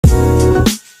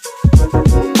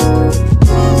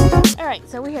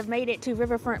We have made it to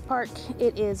Riverfront Park.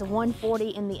 It is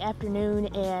 1:40 in the afternoon,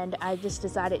 and I just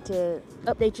decided to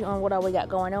update you on what all we got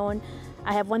going on.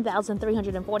 I have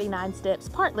 1,349 steps,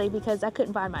 partly because I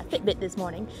couldn't find my Fitbit this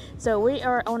morning. So we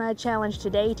are on a challenge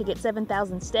today to get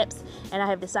 7,000 steps, and I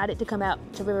have decided to come out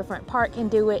to Riverfront Park and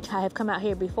do it. I have come out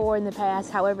here before in the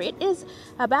past. However, it is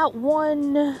about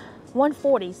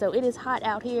 140, so it is hot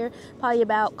out here, probably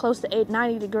about close to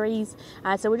 90 degrees.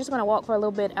 So we're just going to walk for a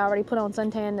little bit. I already put on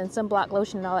suntan and sunblock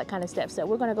lotion and all that kind of stuff. So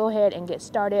we're going to go ahead and get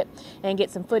started and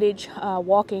get some footage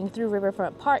walking through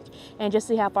Riverfront Park and just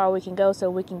see how far we can go so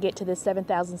we can get to this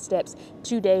 7,000 steps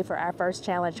today for our first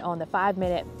challenge on the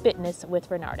 5-minute fitness with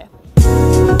Renarda.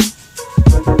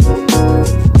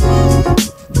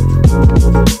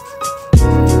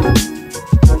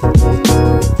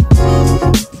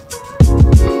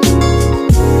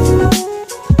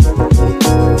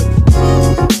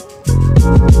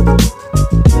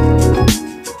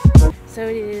 So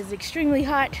it is extremely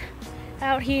hot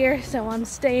out here, so I'm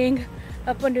staying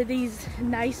up under these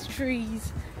nice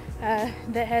trees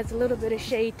that has a little bit of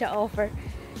shade to offer.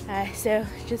 So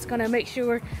just gonna make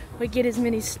sure we get as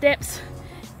many steps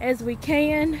as we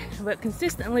can, but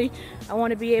consistently I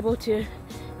want to be able to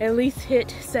at least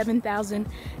hit 7,000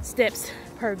 steps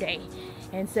per day.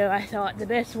 And so I thought the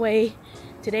best way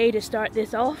today to start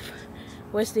this off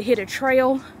was to hit a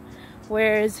trail,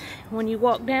 whereas when you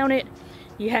walk down it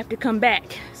you have to come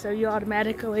back, so you're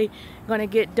automatically gonna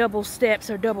get double steps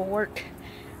or double work.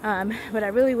 But I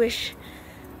really wish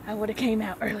I would have came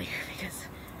out earlier because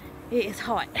it is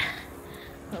hot,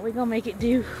 but we're gonna make it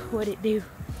do what it do.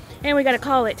 And we got a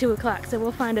call at 2 o'clock, so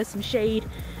we'll find us some shade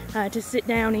to sit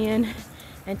down in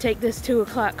and take this 2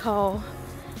 o'clock call,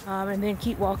 and then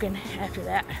keep walking after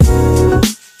that.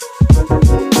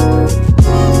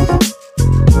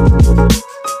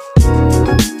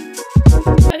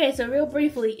 Okay, so real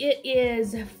briefly, it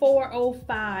is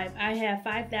 4:05. I have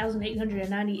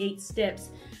 5,898 steps.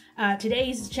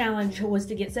 Today's challenge was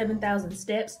to get 7,000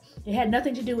 steps. It had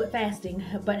nothing to do with fasting,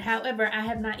 but however, I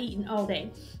have not eaten all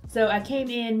day. So I came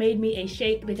in, made me a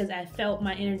shake because I felt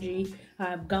my energy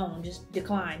gone, just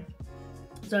decline.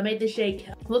 So I made this shake.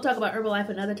 We'll talk about Herbalife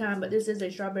another time, but this is a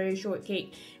strawberry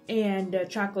shortcake and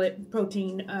chocolate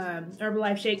protein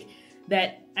Herbalife shake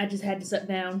that I just had to suck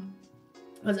down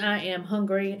because I am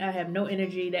hungry. I have no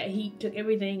energy. That heat took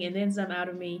everything and then some out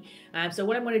of me. So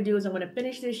what I'm going to do is I'm going to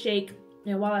finish this shake,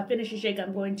 and while I finish the shake,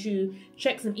 I'm going to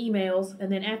check some emails,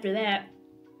 and then after that,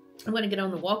 I'm going to get on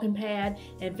the walking pad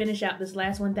and finish out this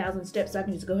last 1,000 steps so I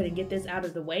can just go ahead and get this out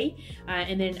of the way.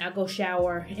 And then I'll go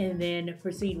shower and then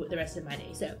proceed with the rest of my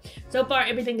day. So far,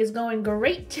 everything is going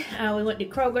great. We went to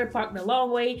Kroger, parked a long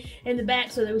way in the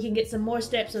back so that we can get some more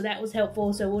steps. So that was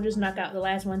helpful. So we'll just knock out the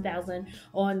last 1,000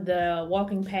 on the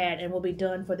walking pad and we'll be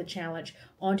done for the challenge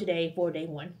on today for day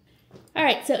one. All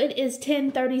right, so it is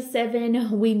 10:37.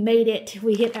 We made it.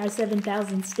 We hit our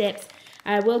 7,000 steps.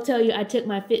 I will tell you, I took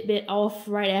my Fitbit off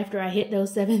right after I hit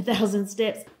those 7,000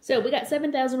 steps. So we got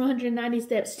 7,190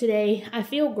 steps today. I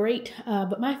feel great,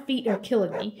 but my feet are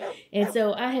killing me. And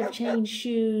so I have changed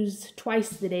shoes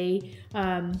twice today.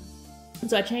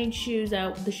 So I changed shoes.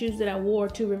 The shoes that I wore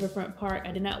to Riverfront Park,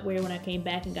 I did not wear when I came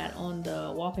back and got on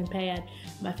the walking pad.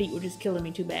 My feet were just killing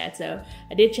me too bad. So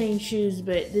I did change shoes,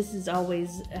 but this is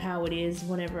always how it is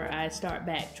whenever I start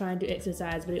back trying to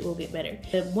exercise, but it will get better.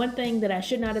 The one thing that I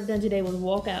should not have done today was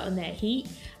walk out in that heat.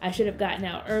 I should have gotten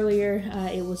out earlier.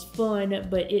 It was fun,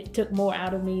 but it took more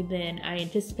out of me than I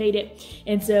anticipated.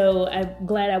 And so I'm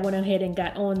glad I went ahead and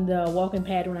got on the walking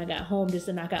pad when I got home just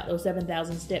to knock out those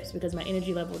 7,000 steps because my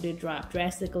energy level did drop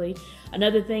drastically.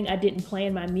 Another thing, I didn't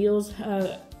plan my meals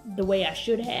the way I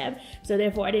should have, so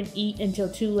therefore I didn't eat until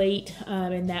too late,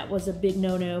 and that was a big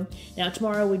no-no. Now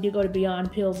tomorrow we do go to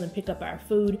Beyond Pills and pick up our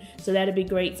food, so that'd be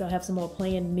great. So I'll have some more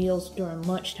planned meals during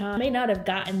lunchtime. I may not have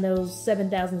gotten those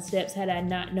 7,000 steps had I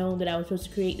not known that I was supposed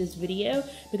to create this video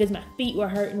because my feet were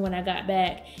hurting when I got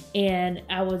back and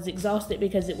I was exhausted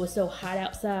because it was so hot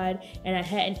outside and I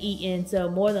hadn't eaten. So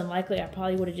more than likely I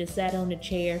probably would have just sat on the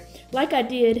chair like I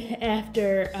did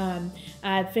after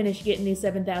I finished getting these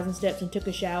 7,000 steps and took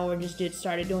a shower and just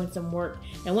started doing some work.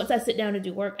 And once I sit down to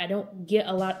do work, I don't get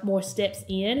a lot more steps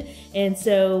in, and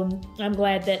so I'm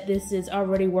glad that this is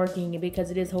already working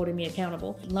because it is holding me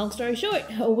accountable. Long story short,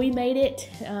 we made it.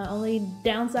 Only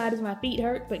downside is my feet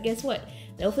hurt, but guess what?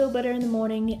 They'll feel better in the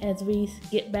morning as we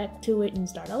get back to it and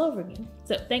start all over again.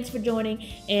 So thanks for joining,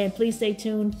 and please stay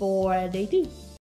tuned for day 2.